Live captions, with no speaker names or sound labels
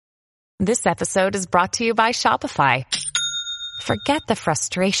This episode is brought to you by Shopify. Forget the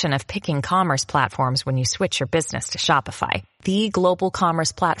frustration of picking commerce platforms when you switch your business to Shopify, the global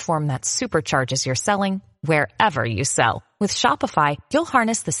commerce platform that supercharges your selling wherever you sell. With Shopify, you'll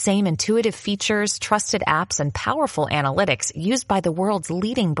harness the same intuitive features, trusted apps, and powerful analytics used by the world's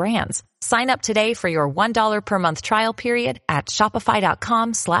leading brands. Sign up today for your $1 per month trial period at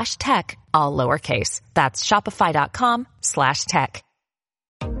shopify.com/tech, all lowercase. That's shopify.com/tech.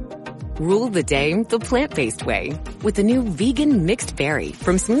 Rule the day the plant-based way with the new vegan mixed berry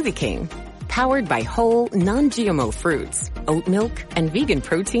from Smoothie King. Powered by whole, non-GMO fruits, oat milk, and vegan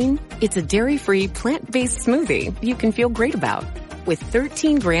protein, it's a dairy-free, plant-based smoothie you can feel great about. With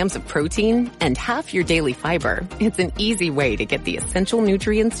 13 grams of protein and half your daily fiber, it's an easy way to get the essential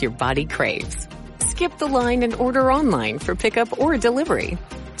nutrients your body craves. Skip the line and order online for pickup or delivery.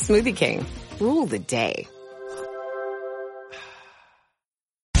 Smoothie King. Rule the day.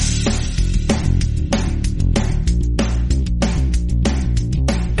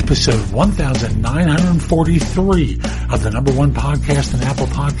 Episode 1943 of the #1 podcast and Apple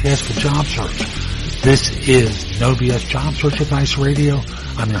Podcast for Job Search. This is No BS Job Search Advice Radio.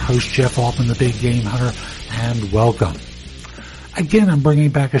 I'm your host, Jeff Altman, the Big Game Hunter, and welcome. Again, I'm bringing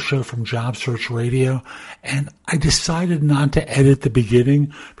back a show from Job Search Radio, and I decided not to edit the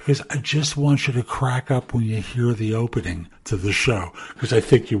beginning because I just want you to crack up when you hear the opening to the show, because I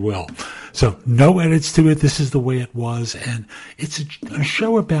think you will. So no edits to it. This is the way it was, and it's a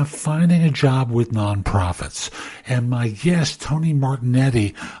show about finding a job with nonprofits. And my guest, Tony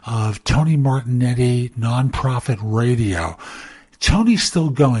Martignetti of Tony Martignetti Nonprofit Radio. Tony's still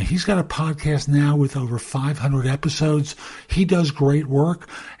going. He's got a podcast now with over 500 episodes. He does great work,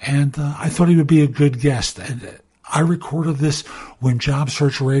 and I thought he would be a good guest. And I recorded this when Job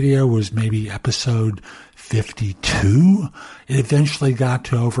Search Radio was maybe episode 52. It eventually got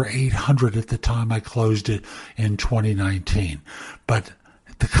to over 800 at the time I closed it in 2019. But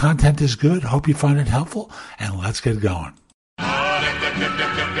the content is good. Hope you find it helpful, and let's get going.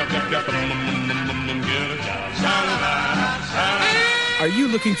 Are you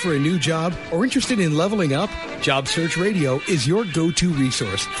looking for a new job or interested in leveling up? Job Search Radio is your go-to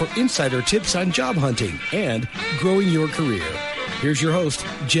resource for insider tips on job hunting and growing your career. Here's your host,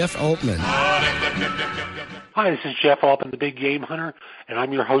 Jeff Altman. Hi, this is Jeff Altman, the Big Game Hunter, and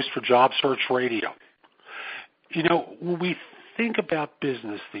I'm your host for Job Search Radio. You know, when we think about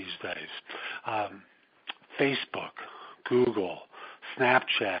business these days, Facebook, Google,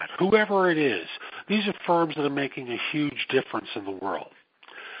 Snapchat, whoever it is, these are firms that are making a huge difference in the world.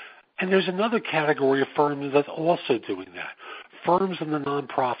 And there's another category of firms that's also doing that, firms in the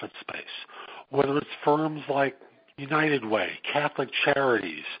nonprofit space, whether it's firms like United Way, Catholic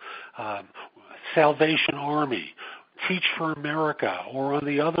Charities, Salvation Army, Teach for America, or on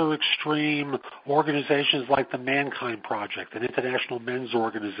the other extreme, organizations like the Mankind Project, an international men's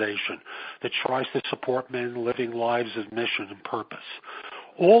organization that tries to support men living lives of mission and purpose.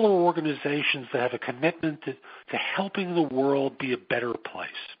 All are organizations that have a commitment to helping the world be a better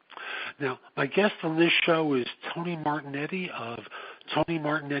place. Now, my guest on this show is Tony Martignetti of Tony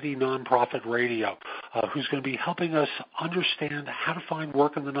Martignetti Nonprofit Radio, who's going to be helping us understand how to find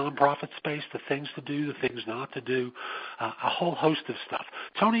work in the nonprofit space, the things to do, the things not to do, a whole host of stuff.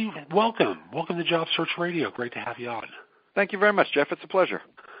 Tony, welcome. Welcome to Job Search Radio. Great to have you on. Thank you very much, Jeff. It's a pleasure.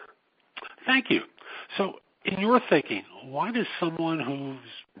 Thank you. So, in your thinking, why does someone who's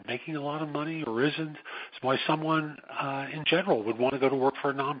making a lot of money or isn't, why someone in general would want to go to work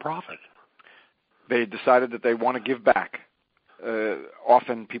for a nonprofit? They decided that they want to give back.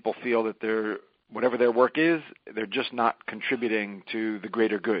 Often people feel that whatever their work is, they're just not contributing to the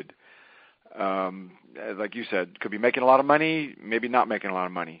greater good. Like you said, could be making a lot of money, maybe not making a lot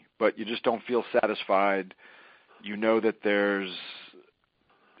of money, but you just don't feel satisfied. You know that there's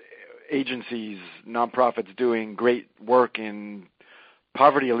agencies, nonprofits doing great work in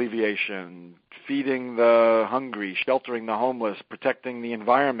poverty alleviation, feeding the hungry, sheltering the homeless, protecting the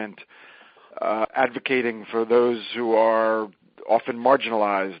environment, advocating for those who are often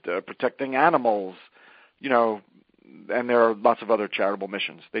marginalized, protecting animals, you know, and there are lots of other charitable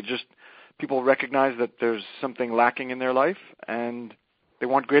missions. People recognize that there's something lacking in their life, and they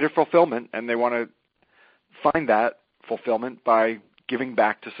want greater fulfillment, and they want to find that fulfillment by giving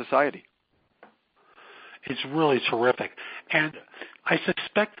back to society. It's really terrific. And I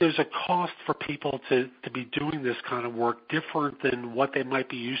suspect there's a cost for people to be doing this kind of work different than what they might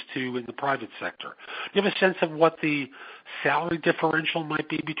be used to in the private sector. Do you have a sense of what the salary differential might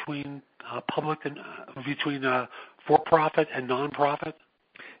be between public and between for-profit and non-profit?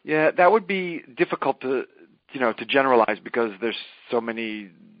 Yeah, that would be difficult to generalize because there's so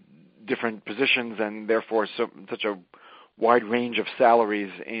many different positions and therefore such a wide range of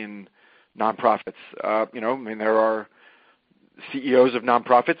salaries in nonprofits. There are CEOs of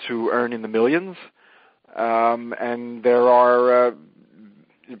nonprofits who earn in the millions, and there are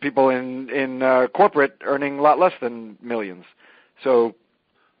people in corporate earning a lot less than millions. So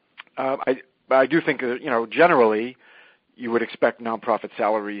I do think generally you would expect nonprofit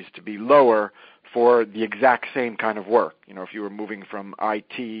salaries to be lower for the exact same kind of work. If you were moving from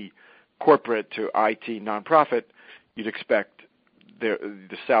IT corporate to IT nonprofit, you'd expect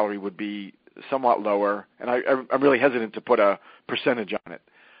the salary would be somewhat lower, and I'm really hesitant to put a percentage on it.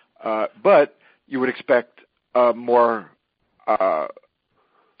 But you would expect a more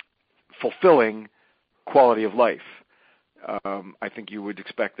fulfilling quality of life. I think you would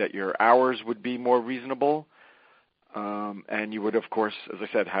expect that your hours would be more reasonable, and you would, of course, as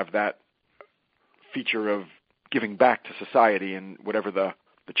I said, have that feature of giving back to society in whatever the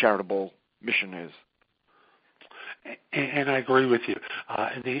charitable mission is. And I agree with you.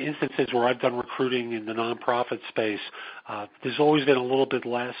 In the instances where I've done recruiting in the nonprofit space, there's always been a little bit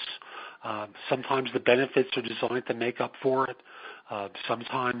less. Sometimes the benefits are designed to make up for it.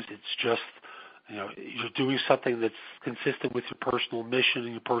 Sometimes it's just, you're doing something that's consistent with your personal mission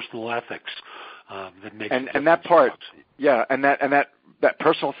and your personal ethics that makes and that part, yeah, and that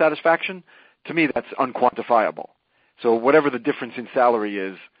personal satisfaction, to me, that's unquantifiable. So whatever the difference in salary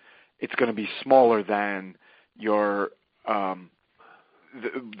is, it's going to be smaller than your the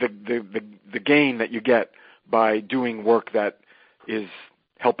gain that you get by doing work that is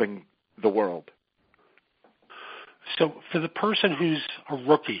helping the world. So for the person who's a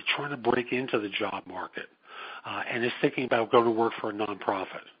rookie trying to break into the job market and is thinking about going to work for a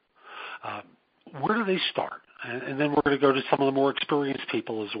nonprofit, where do they start? And then we're going to go to some of the more experienced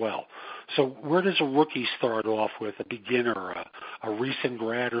people as well. So where does a rookie start off with, a beginner, a recent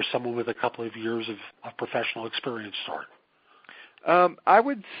grad, or someone with a couple of years of professional experience start? I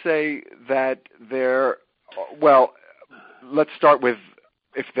would say that let's start with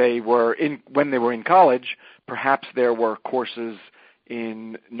when they were in college, perhaps there were courses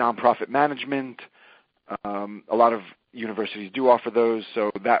in nonprofit management. A lot of universities do offer those, so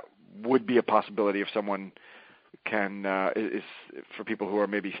that would be a possibility if someone is for people who are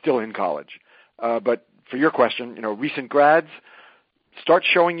maybe still in college. But for your question, recent grads, start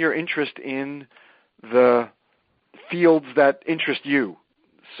showing your interest in the fields that interest you.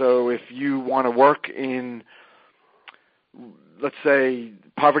 So if you want to work in, let's say,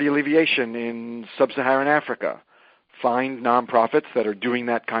 poverty alleviation in sub-Saharan Africa, find nonprofits that are doing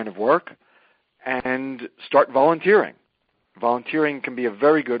that kind of work and start volunteering. Volunteering can be a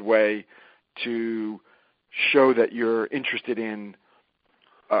very good way to show that you're interested in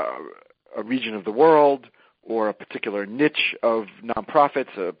a region of the world or a particular niche of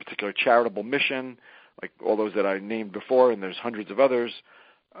nonprofits, a particular charitable mission, like all those that I named before, and there's hundreds of others.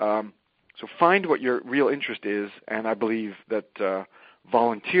 So find what your real interest is, and I believe that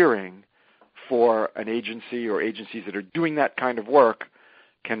volunteering for an agency or agencies that are doing that kind of work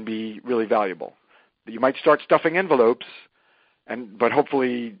can be really valuable. You might start stuffing envelopes, but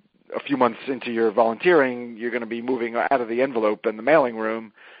hopefully a few months into your volunteering, you're going to be moving out of the envelope and the mailing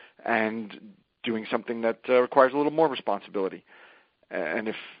room and doing something that requires a little more responsibility. And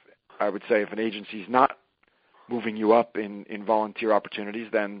if an agency is not moving you up in volunteer opportunities,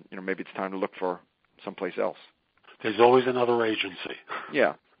 then maybe it's time to look for someplace else. There's always another agency.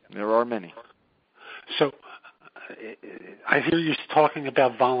 Yeah, there are many. So I hear you talking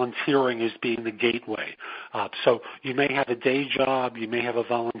about volunteering as being the gateway. So you may have a day job, you may have a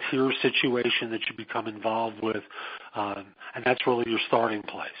volunteer situation that you become involved with, and that's really your starting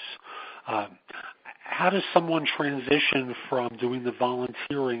place. How does someone transition from doing the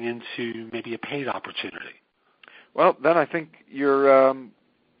volunteering into maybe a paid opportunity? Well, then I think you're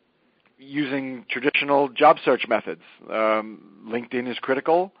using traditional job search methods. LinkedIn is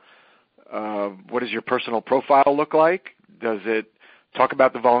critical. What does your personal profile look like? Does it talk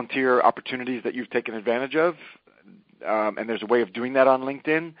about the volunteer opportunities that you've taken advantage of? And there's a way of doing that on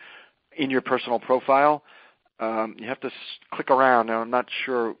LinkedIn in your personal profile. You have to click around. Now, I'm not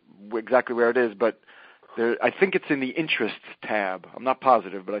sure exactly where it is, but I think it's in the interests tab. I'm not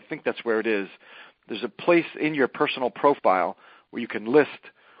positive, but I think that's where it is. There's a place in your personal profile where you can list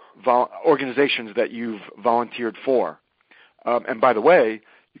organizations that you've volunteered for. And by the way,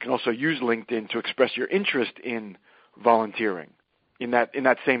 you can also use LinkedIn to express your interest in volunteering in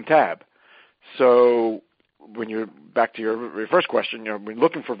that same tab. So when you're back to your first question, when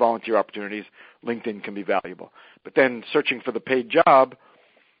looking for volunteer opportunities, LinkedIn can be valuable. But then searching for the paid job,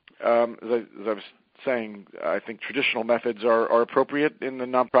 as I was saying I think traditional methods are appropriate in the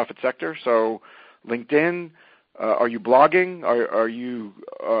nonprofit sector. So LinkedIn, are you blogging? Are you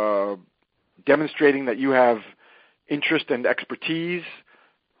demonstrating that you have interest and expertise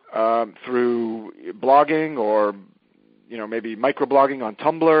through blogging or maybe microblogging on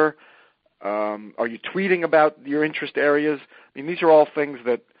Tumblr? Are you tweeting about your interest areas? I mean, these are all things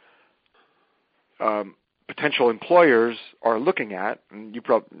that potential employers are looking at, and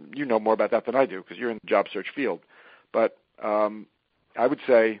you know more about that than I do because you're in the job search field. But I would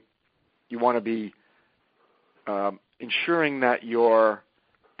say you want to be ensuring that your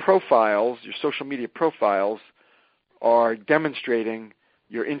profiles, your social media profiles, are demonstrating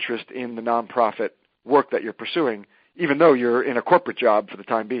your interest in the nonprofit work that you're pursuing, even though you're in a corporate job for the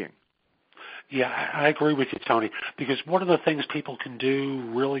time being. Yeah, I agree with you, Tony, because one of the things people can do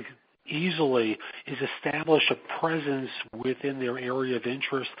really easily is establish a presence within their area of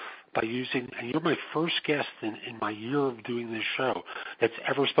interest by using, and you're my first guest in my year of doing this show that's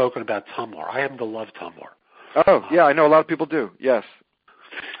ever spoken about Tumblr. I happen to love Tumblr. Oh, yeah, I know a lot of people do, yes.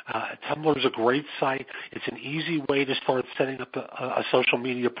 Tumblr is a great site. It's an easy way to start setting up a social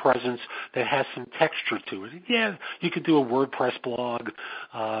media presence that has some texture to it. Yeah, you could do a WordPress blog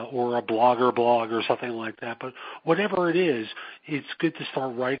or a Blogger blog or something like that, but whatever it is, it's good to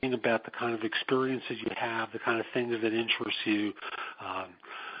start writing about the kind of experiences you have, the kind of things that interest you.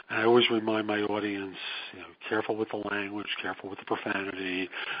 And I always remind my audience, careful with the language, careful with the profanity.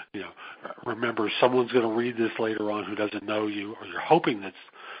 Remember, someone's going to read this later on who doesn't know you, or you're hoping that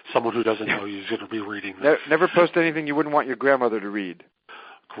someone who doesn't know you is going to be reading this. Never post anything you wouldn't want your grandmother to read.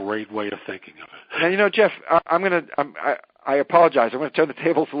 Great way of thinking of it. Now, Jeff, I apologize. I'm going to turn the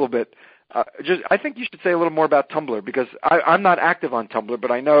tables a little bit. I think you should say a little more about Tumblr because I'm not active on Tumblr,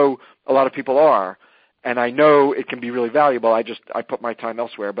 but I know a lot of people are. And I know it can be really valuable. I put my time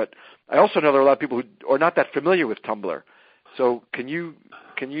elsewhere. But I also know there are a lot of people who are not that familiar with Tumblr. So can you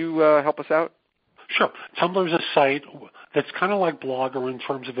help us out? Sure. Tumblr is a site that's kind of like Blogger in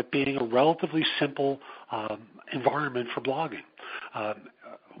terms of it being a relatively simple environment for blogging.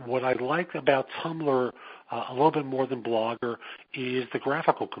 What I like about Tumblr a little bit more than Blogger is the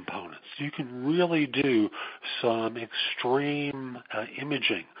graphical components. You can really do some extreme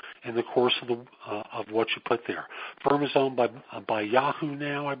imaging in the course of what you put there. Firm is owned by Yahoo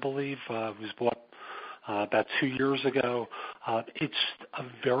now, I believe. It was bought about 2 years ago. It's a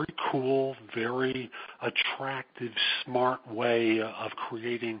very cool, very attractive, smart way of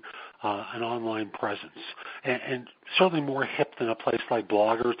creating an online presence, and certainly more hip than a place like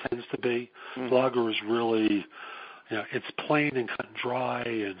Blogger tends to be. Blogger is really, it's plain and cut and dry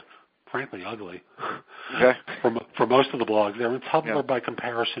and frankly ugly. Okay. For most of the blogs there, and Tumblr by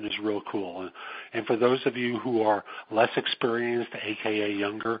comparison is real cool. And for those of you who are less experienced, aka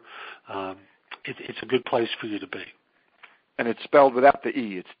younger, it's a good place for you to be. And it's spelled without the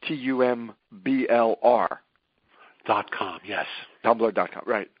E. It's TUMBLR.com, yes. Tumblr.com,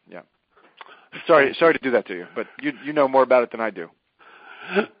 right, yeah. Sorry to do that to you, but you know more about it than I do.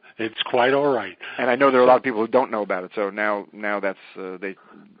 It's quite all right. And I know there are a lot of people who don't know about it, so now that's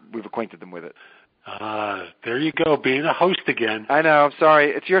we've acquainted them with it. There you go, being a host again. I know. I'm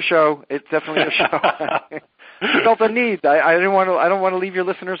sorry. It's your show. It's definitely your show. I felt the need. I don't want to leave your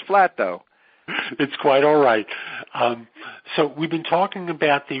listeners flat, though. It's quite all right. So we've been talking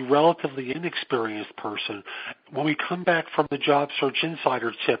about the relatively inexperienced person. When we come back from the Job Search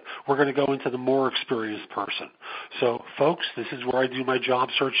Insider tip, we're going to go into the more experienced person. So, folks, this is where I do my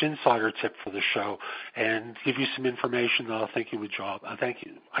Job Search Insider tip for the show and give you some information that I think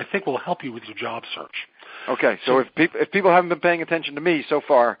will help you with your job search. Okay. So if people haven't been paying attention to me so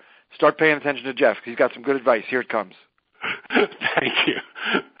far, start paying attention to Jeff because he's got some good advice. Here it comes. Thank you.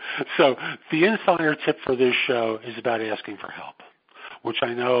 So the insider tip for this show is about asking for help, which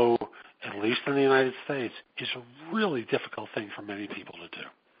I know, at least in the United States, is a really difficult thing for many people to do.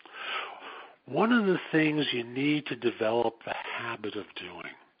 One of the things you need to develop the habit of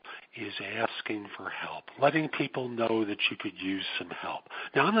doing is asking for help, letting people know that you could use some help.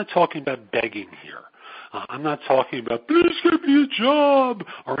 Now, I'm not talking about begging here. I'm not talking about, please give me a job,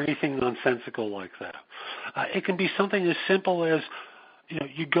 or anything nonsensical like that. It can be something as simple as,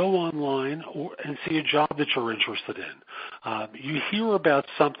 you go online and see a job that you're interested in. You hear about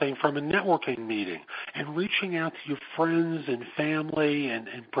something from a networking meeting, and reaching out to your friends and family and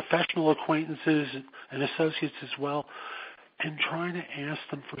professional acquaintances and associates as well, and trying to ask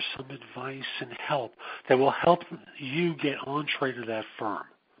them for some advice and help that will help you get entree to that firm.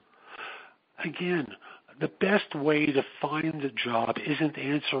 Again, the best way to find a job isn't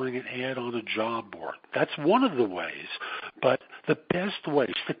answering an ad on a job board. That's one of the ways. But the best way,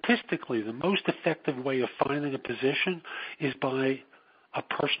 statistically, the most effective way of finding a position is by a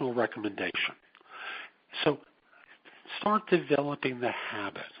personal recommendation. So start developing the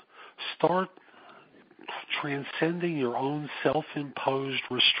habit. Start transcending your own self-imposed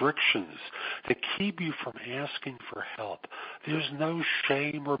restrictions that keep you from asking for help. There's no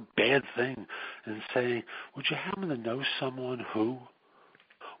shame or bad thing in saying, would you happen to know someone who?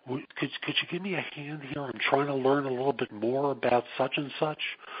 Could you give me a hand here? I'm trying to learn a little bit more about such and such.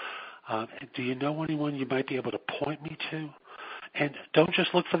 Do you know anyone you might be able to point me to? And don't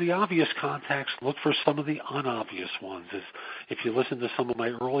just look for the obvious contacts. Look for some of the unobvious ones. If you listen to some of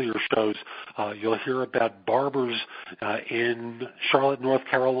my earlier shows, you'll hear about barbers in Charlotte, North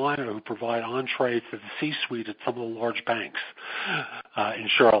Carolina, who provide entrees to the C-suite at some of the large banks in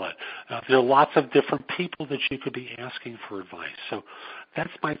Charlotte. There are lots of different people that you could be asking for advice. So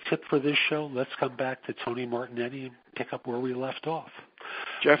that's my tip for this show. Let's come back to Tony Martignetti and pick up where we left off.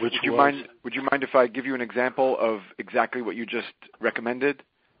 Jeff, would you mind if I give you an example of exactly what you just recommended?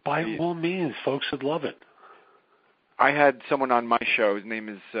 By all means, folks would love it. I had someone on my show. His name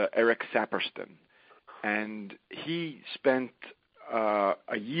is Eric Saperston, and he spent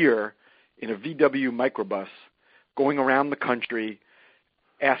a year in a VW microbus going around the country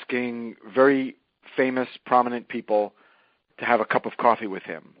asking very famous, prominent people to have a cup of coffee with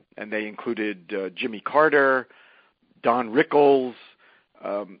him. And they included Jimmy Carter, Don Rickles,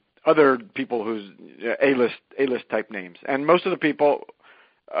 other people whose A-list type names. And most of the people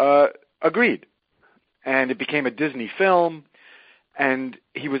agreed. And it became a Disney film, and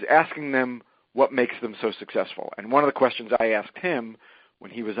he was asking them what makes them so successful. And one of the questions I asked him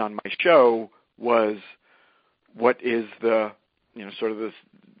when he was on my show was, what is the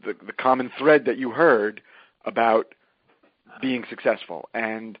common thread that you heard about being successful?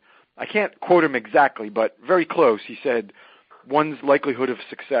 And I can't quote him exactly, but very close. He said, one's likelihood of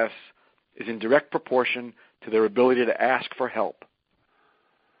success is in direct proportion to their ability to ask for help.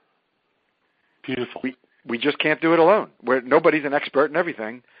 Beautiful. We just can't do it alone. Nobody's an expert in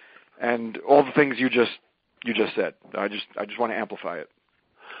everything, and all the things you just said. I just want to amplify it.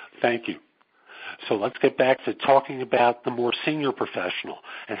 Thank you. So let's get back to talking about the more senior professional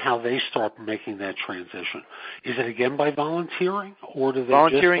and how they start making that transition. Is it again by volunteering, or do they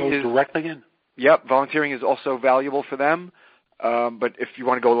just go directly in? Yep, volunteering is also valuable for them. But if you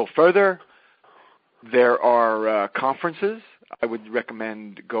want to go a little further, there are conferences. I would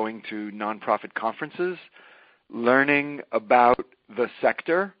recommend going to nonprofit conferences, learning about the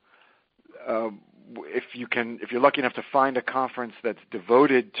sector. If you're lucky enough to find a conference that's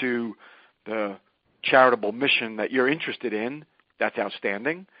devoted to the charitable mission that you're interested in, that's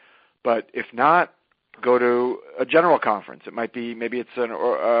outstanding. But if not, go to a general conference. It might be, maybe it's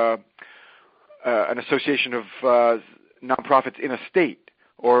an association of nonprofits in a state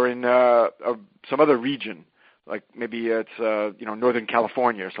or in some other region, like maybe it's Northern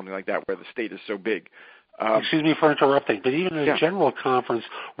California or something like that, where the state is so big. Excuse me for interrupting, but even at a general conference,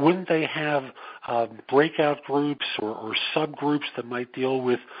 wouldn't they have breakout groups or subgroups that might deal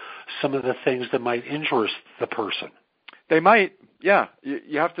with some of the things that might interest the person? They might, yeah.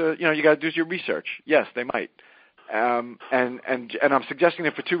 You have to, you got to do your research. Yes, they might. And I'm suggesting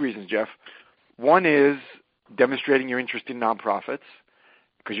it for two reasons, Jeff. One is demonstrating your interest in nonprofits,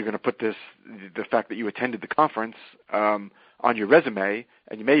 because you're going to put the fact that you attended the conference on your resume,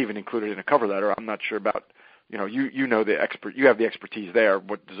 and you may even include it in a cover letter. I'm not sure about, you know the expert, you have the expertise there,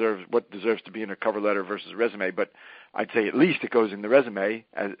 what deserves to be in a cover letter versus a resume, but I'd say at least it goes in the resume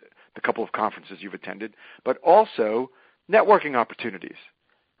as the couple of conferences you've attended, but also networking opportunities,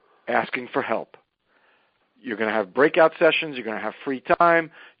 asking for help. You're going to have breakout sessions, you're going to have free time,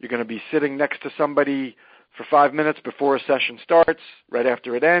 you're going to be sitting next to somebody for 5 minutes before a session starts, right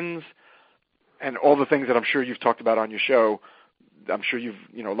after it ends, and all the things that I'm sure you've talked about on your show. I'm sure you've,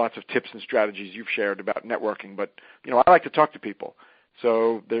 lots of tips and strategies you've shared about networking, but, I like to talk to people.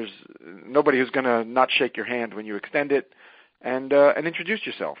 So there's nobody who's going to not shake your hand when you extend it and introduce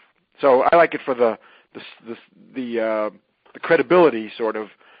yourself. So I like it for the credibility sort of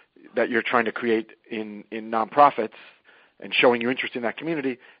that you're trying to create in nonprofits and showing your interest in that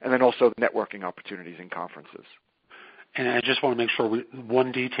community, and then also the networking opportunities in conferences. And I just want to make sure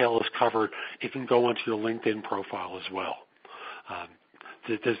one detail is covered. It can go onto your LinkedIn profile as well.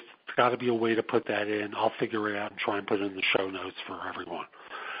 There's got to be a way to put that in. I'll figure it out and try and put it in the show notes for everyone.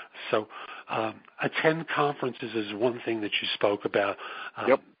 So attend conferences is one thing that you spoke about.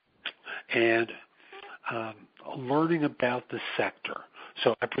 Yep. And learning about the sector.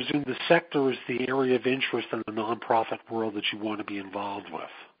 So I presume the sector is the area of interest in the nonprofit world that you want to be involved with.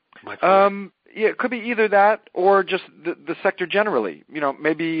 Am I correct? Yeah, it could be either that or just the sector generally.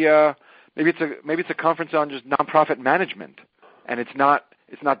 Maybe it's a conference on just nonprofit management, and it's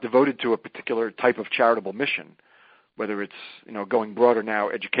not devoted to a particular type of charitable mission, whether it's going broader now,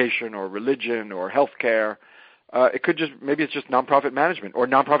 education or religion or healthcare. It could maybe it's just nonprofit management or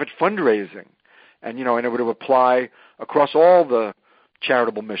nonprofit fundraising, and it would apply across all the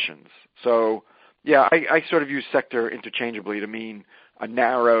charitable missions. So yeah, I sort of use sector interchangeably to mean a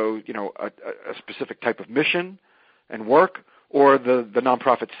narrow, a specific type of mission and work, or the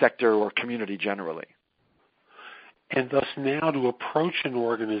nonprofit sector or community generally. And thus now to approach an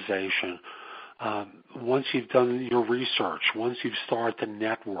organization, once you've done your research, once you've started to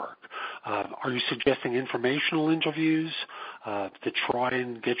network, are you suggesting informational interviews to try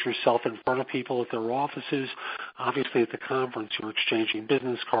and get yourself in front of people at their offices? Obviously at the conference you're exchanging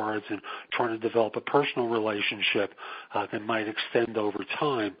business cards and trying to develop a personal relationship that might extend over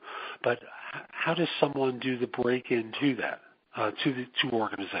time. But how does someone do the break-in to that, to the two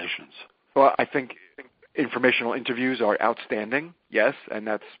organizations? Well, I think informational interviews are outstanding, yes, and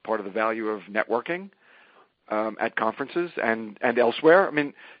that's part of the value of networking at conferences and elsewhere. I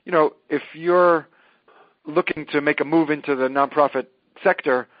mean, if you're looking to make a move into the nonprofit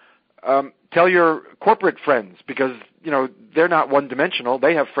sector, tell your corporate friends, because they're not one-dimensional.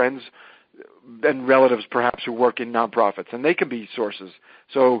 They have friends and relatives perhaps who work in nonprofits, and they can be sources.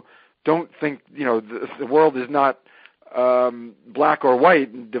 So don't think the world is not black or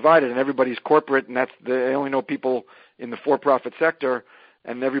white and divided, and everybody's corporate, and they only know people in the for-profit sector,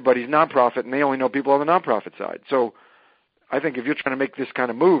 and everybody's nonprofit, and they only know people on the nonprofit side. So I think if you're trying to make this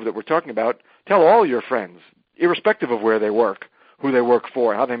kind of move that we're talking about, tell all your friends, irrespective of where they work, who they work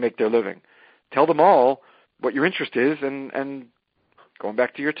for, how they make their living. Tell them all what your interest is, and going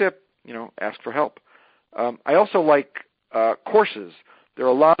back to your tip, ask for help. I also like courses. There are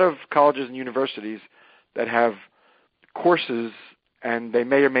a lot of colleges and universities that have courses, and they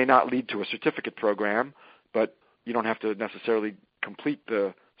may or may not lead to a certificate program, but you don't have to necessarily complete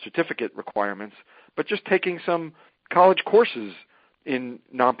the certificate requirements, but just taking some college courses in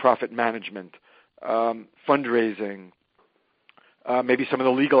nonprofit management, fundraising, maybe some of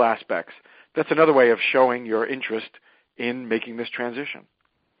the legal aspects. That's another way of showing your interest in making this transition.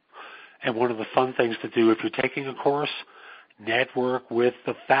 And one of the fun things to do if you're taking a course, network with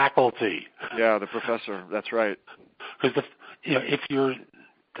the faculty. Yeah, the professor. That's right. Because if you're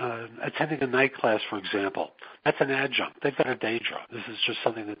attending a night class, for example, that's an adjunct. They've got a day job. This is just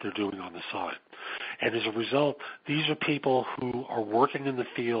something that they're doing on the side. And as a result, these are people who are working in the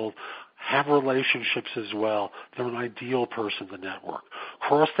field, have relationships as well. They're an ideal person to network.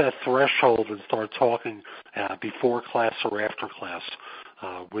 Cross that threshold and start talking before class or after class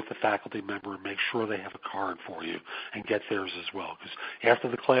with the faculty member, and make sure they have a card for you and get theirs as well. Because after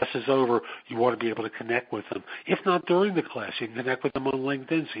the class is over, you want to be able to connect with them. If not during the class, you can connect with them on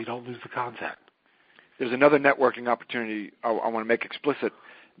LinkedIn so you don't lose the contact. There's another networking opportunity I want to make explicit.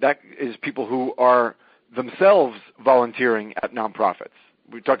 That is people who are themselves volunteering at nonprofits.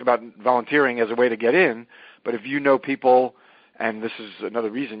 We talked about volunteering as a way to get in, but if you know people, and this is another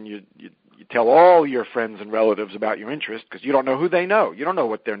reason you tell all your friends and relatives about your interest, because you don't know who they know. You don't know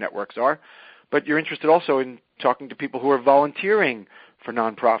what their networks are, but you're interested also in talking to people who are volunteering for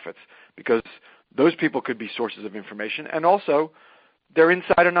nonprofits, because those people could be sources of information, and also they're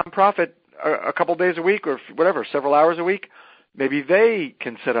inside a nonprofit a couple days a week or whatever, several hours a week. Maybe they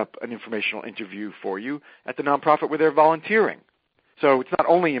can set up an informational interview for you at the nonprofit where they're volunteering. So it's not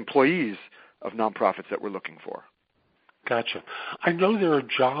only employees of nonprofits that we're looking for. Gotcha. I know there are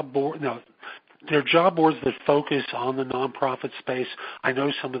job boards. Now, there are job boards that focus on the nonprofit space. I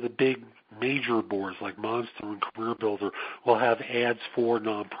know some of the big major boards like Monster and Career Builder will have ads for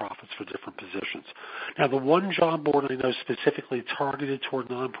nonprofits for different positions. Now, the one job board I know specifically targeted toward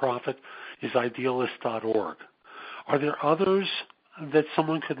nonprofit is idealist.org. Are there others that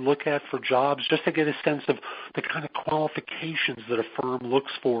someone could look at for jobs just to get a sense of the kind of qualifications that a firm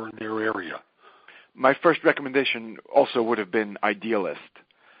looks for in their area? My first recommendation also would have been Idealist.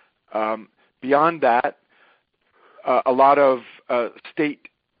 Beyond that, a lot of state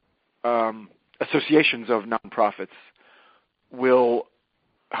associations of nonprofits will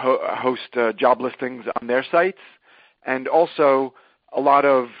host job listings on their sites, and also a lot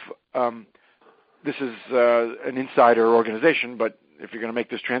of this is an insider organization, but if you're going to make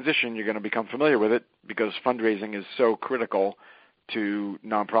this transition, you're going to become familiar with it because fundraising is so critical to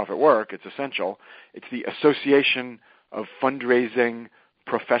nonprofit work. It's essential. It's the Association of Fundraising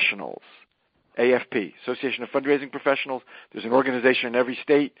Professionals, AFP, Association of Fundraising Professionals. There's an organization in every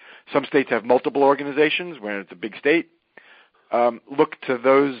state. Some states have multiple organizations when it's a big state. Look to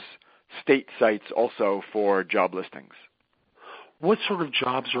those state sites also for job listings. What sort of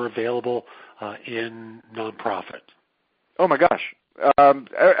jobs are available in nonprofit? Oh my gosh,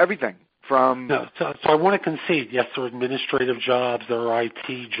 everything from. No, so I want to concede. Yes, there are administrative jobs, there are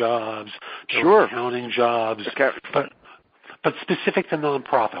IT jobs, there Sure. are accounting jobs, but specific to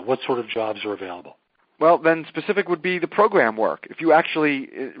nonprofit, what sort of jobs are available? Well, then specific would be the program work. If you actually,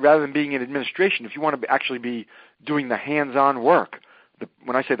 rather than being in administration, if you want to actually be doing the hands-on work,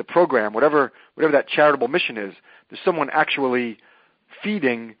 when I say the program, whatever that charitable mission is, there's someone actually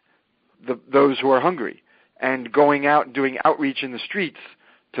feeding those who are hungry and going out and doing outreach in the streets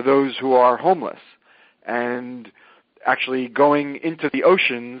to those who are homeless and actually going into the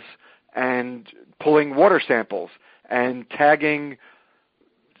oceans and pulling water samples and tagging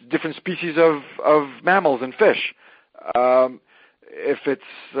different species of mammals and fish. If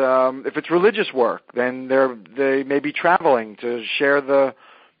it's religious work, then they may be traveling to share the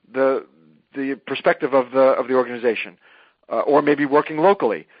perspective of the organization, or maybe working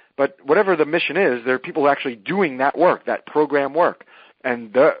locally. But whatever the mission is, there are people actually doing that work, that program work,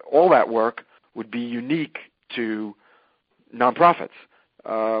 and all that work would be unique to nonprofits.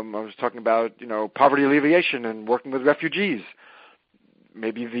 I was talking about poverty alleviation and working with refugees.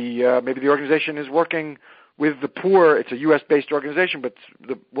 Maybe the organization is working with the poor. It's a U.S.-based organization, but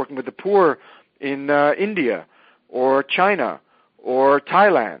working with the poor in India or China or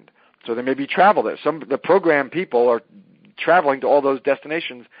Thailand. So there may be travel there. The program people are traveling to all those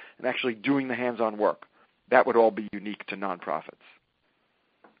destinations and actually doing the hands-on work. That would all be unique to nonprofits.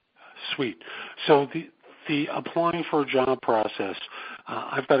 Sweet. So the applying for a job process,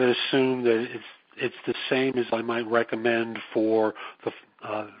 I've got to assume that it's the same as I might recommend for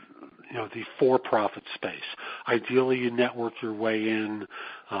the for-profit space. Ideally, you network your way in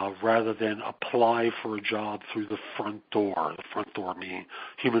rather than apply for a job through the front door. The front door meaning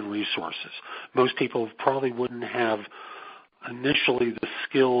human resources. Most people probably wouldn't have initially the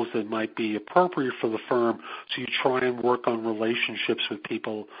skills that might be appropriate for the firm, so you try and work on relationships with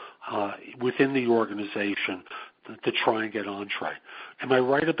people within the organization to try and get entree. Am I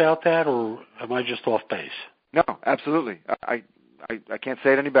right about that, or am I just off base? No, absolutely. I can't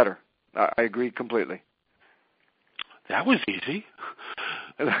say it any better. I agree completely. That was easy.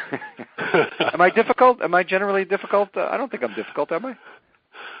 Am I difficult? Am I generally difficult? I don't think I'm difficult, am I?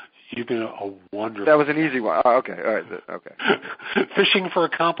 You've been a wonderful. That was an easy one. Oh, okay, all right, okay. Fishing for a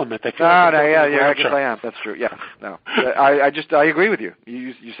compliment. I guess I am. That's true. Yeah, no. I agree with you.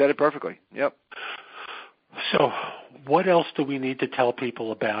 You said it perfectly. Yep. So, what else do we need to tell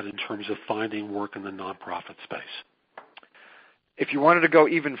people about in terms of finding work in the nonprofit space? If you wanted to go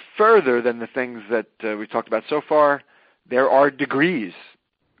even further than the things that we've talked about so far, there are degrees,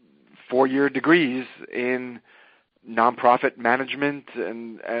 4-year degrees in nonprofit management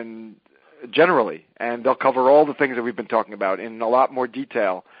and generally, and they'll cover all the things that we've been talking about in a lot more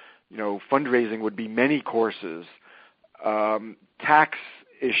detail. Fundraising would be many courses. Tax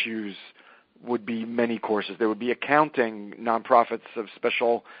issues would be many courses. There would be accounting, nonprofits of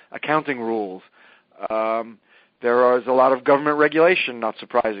special accounting rules. There is a lot of government regulation, not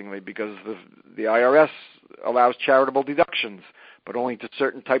surprisingly, because the IRS allows charitable deductions, but only to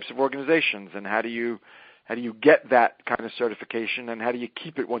certain types of organizations. And how do you get that kind of certification, and how do you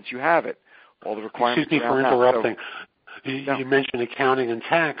keep it once you have it? All the requirements. Excuse me for interrupting. You mentioned accounting and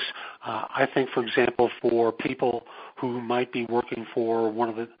tax. I think, for example, for people who might be working for one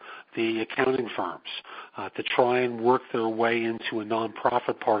of the accounting firms, to try and work their way into a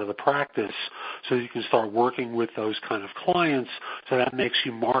nonprofit part of the practice so that you can start working with those kind of clients, so that makes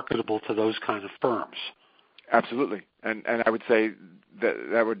you marketable to those kind of firms. Absolutely. And I would say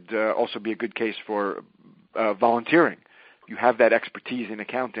that would also be a good case for volunteering. You have that expertise in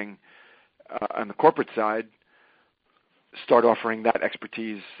accounting on the corporate side. Start offering that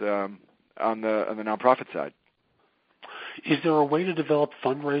expertise on the nonprofit side. Is there a way to develop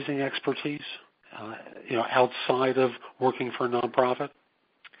fundraising expertise, outside of working for a nonprofit?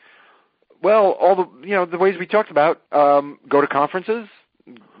 Well, all the ways we talked about. Go to conferences.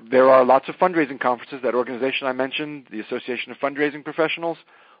 There are lots of fundraising conferences. That organization I mentioned, the Association of Fundraising Professionals,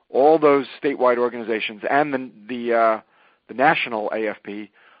 all those statewide organizations, and the national AFP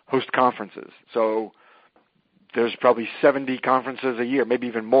host conferences. So there's probably 70 conferences a year, maybe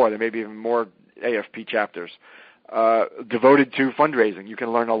even more. There may be even more AFP chapters devoted to fundraising. You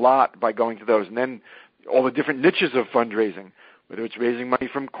can learn a lot by going to those. And then all the different niches of fundraising, whether it's raising money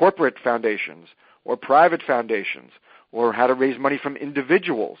from corporate foundations or private foundations or how to raise money from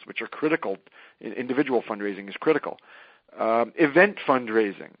individuals, which are critical. Individual fundraising is critical. Event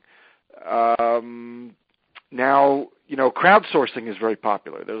fundraising. Now, crowdsourcing is very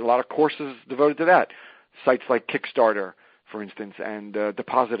popular. There's a lot of courses devoted to that. Sites like Kickstarter, for instance, and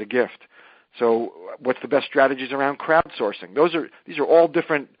Deposit a Gift. So what's the best strategies around crowdsourcing? These are all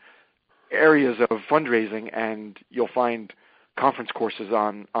different areas of fundraising, and you'll find conference courses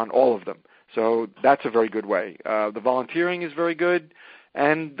on all of them. So that's a very good way. The volunteering is very good,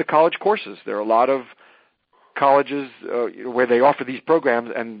 and the college courses. There are a lot of colleges where they offer these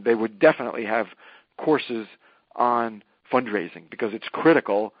programs, and they would definitely have courses on fundraising because it's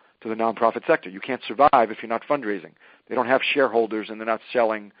critical to the nonprofit sector. You can't survive if you're not fundraising. They don't have shareholders, and they're not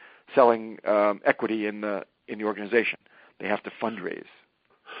selling equity in the organization. They have to fundraise.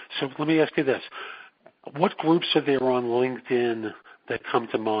 So let me ask you this. What groups are there on LinkedIn that come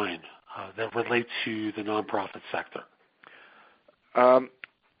to mind that relate to the nonprofit sector?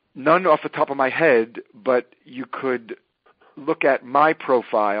 None off the top of my head, but you could look at my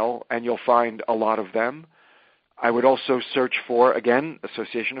profile and you'll find a lot of them. I would also search for, again,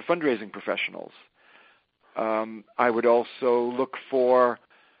 Association of Fundraising Professionals. I would also look for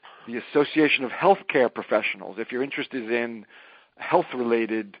the Association of Healthcare Professionals. If you're interested in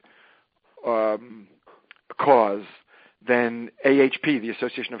health-related cause, then AHP, the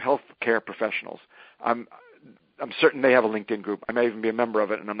Association of Healthcare Professionals. I'm certain they have a LinkedIn group. I may even be a member of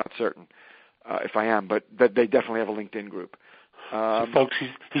it, and I'm not certain if I am, but that they definitely have a LinkedIn group. So folks,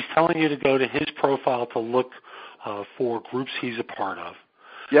 he's telling you to go to his profile to look for groups he's a part of.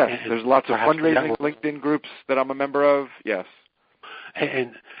 Yes, there's lots of fundraising LinkedIn groups that I'm a member of, yes.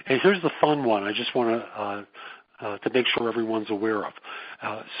 And here's the fun one I just want to make sure everyone's aware of.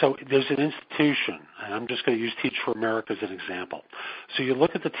 So there's an institution, and I'm just going to use Teach for America as an example. So you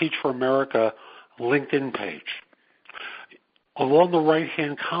look at the Teach for America LinkedIn page. Along the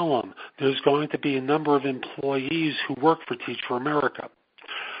right-hand column, there's going to be a number of employees who work for Teach for America.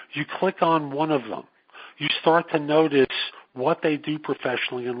 You click on one of them. You start to notice what they do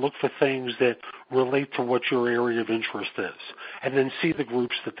professionally and look for things that relate to what your area of interest is, and then see the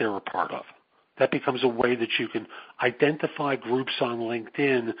groups that they're a part of. That becomes a way that you can identify groups on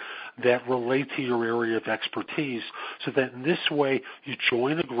LinkedIn that relate to your area of expertise, so that in this way you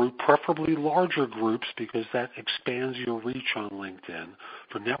join a group, preferably larger groups, because that expands your reach on LinkedIn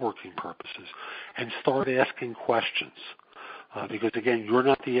for networking purposes, and start asking questions. Because, again, you're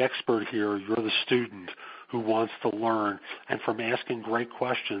not the expert here. You're the student who wants to learn. And from asking great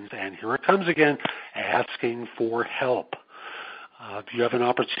questions, and here it comes again, asking for help. You have an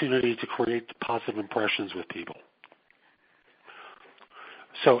opportunity to create positive impressions with people.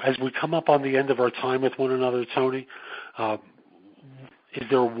 So as we come up on the end of our time with one another, Tony, is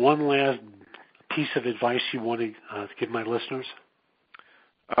there one last piece of advice you want to give my listeners?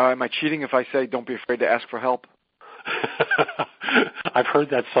 Am I cheating if I say don't be afraid to ask for help? I've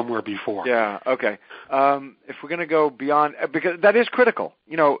heard that somewhere before. Yeah, okay. If we're going to go beyond, because that is critical,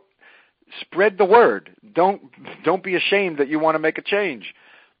 spread the word. Don't be ashamed that you want to make a change.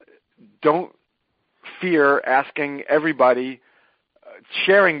 Don't fear asking everybody,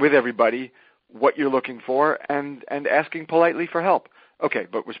 sharing with everybody what you're looking for, and asking politely for help. Okay,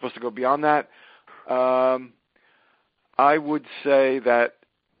 but we're supposed to go beyond that. I would say that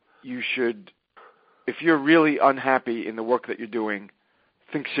you should, if you're really unhappy in the work that you're doing,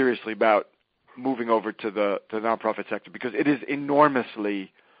 think seriously about moving over to the nonprofit sector, because it is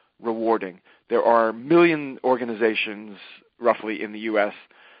enormously rewarding. There are a million organizations, roughly, in the U.S.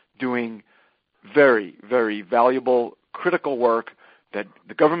 doing very, very valuable, critical work that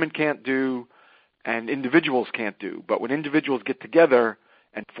the government can't do and individuals can't do. But when individuals get together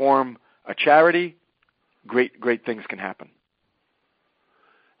and form a charity, great things can happen.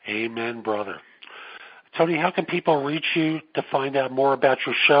 Amen, brother. Tony, how can people reach you to find out more about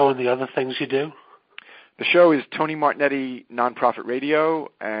your show and the other things you do? The show is Tony Martignetti Nonprofit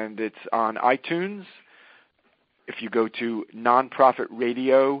Radio, and it's on iTunes. If you go to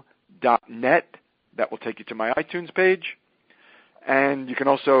nonprofitradio.net, that will take you to my iTunes page. And you can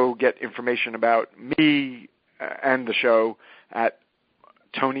also get information about me and the show at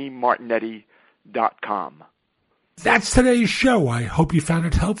TonyMartignetti.com. That's today's show. I hope you found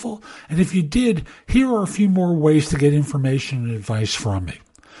it helpful. And if you did, here are a few more ways to get information and advice from me.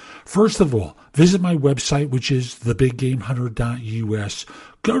 First of all, visit my website, which is thebiggamehunter.us.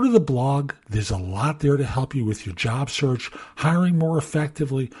 Go to the blog. There's a lot there to help you with your job search, hiring more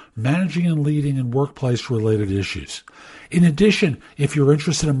effectively, managing and leading in workplace-related issues. In addition, if you're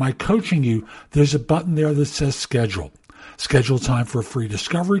interested in my coaching you, there's a button there that says schedule. Schedule time for a free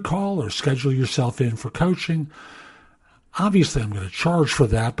discovery call or schedule yourself in for coaching. Obviously, I'm going to charge for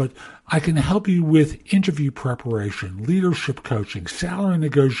that, but I can help you with interview preparation, leadership coaching, salary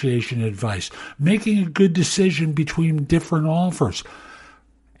negotiation advice, making a good decision between different offers,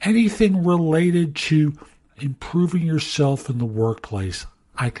 anything related to improving yourself in the workplace,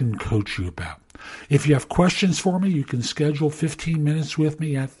 I can coach you about. If you have questions for me, you can schedule 15 minutes with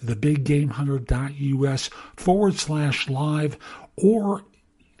me at thebiggamehunter.us/live, or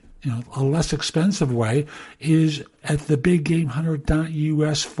a less expensive way is at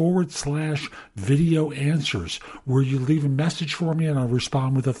thebiggamehunter.us/video answers, where you leave a message for me and I'll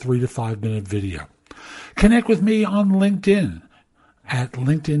respond with a 3 to 5 minute video. Connect with me on LinkedIn at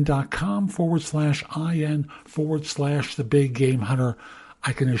linkedin.com/in/thebiggamehunter.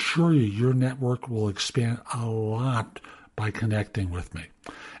 I can assure you your network will expand a lot by connecting with me.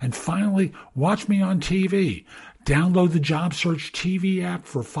 And finally, watch me on TV. Download the Job Search TV app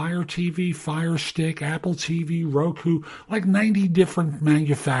for Fire TV, Fire Stick, Apple TV, Roku, like 90 different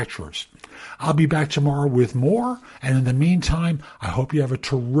manufacturers. I'll be back tomorrow with more, and in the meantime, I hope you have a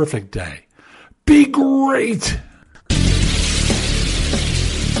terrific day. Be great!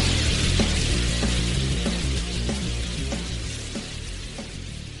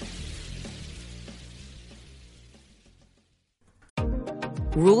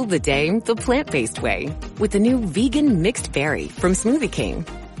 Rule the day the plant-based way with the new vegan mixed berry from Smoothie King.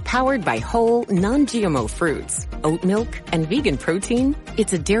 Powered by whole, non-GMO fruits, oat milk, and vegan protein,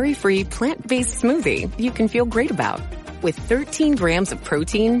 it's a dairy-free, plant-based smoothie you can feel great about. With 13 grams of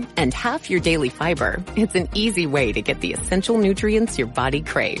protein and half your daily fiber, it's an easy way to get the essential nutrients your body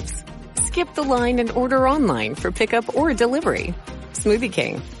craves. Skip the line and order online for pickup or delivery. Smoothie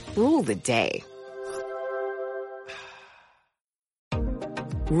King. Rule the day.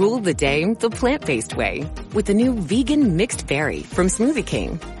 Rule the day the plant-based way with the new vegan mixed berry from Smoothie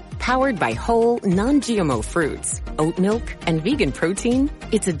King. Powered by whole, non-GMO fruits, oat milk, and vegan protein,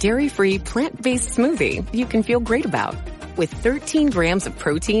 it's a dairy-free, plant-based smoothie you can feel great about. With 13 grams of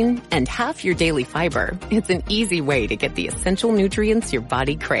protein and half your daily fiber, it's an easy way to get the essential nutrients your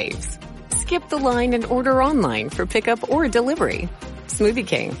body craves. Skip the line and order online for pickup or delivery. Smoothie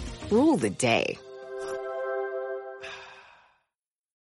King. Rule the day.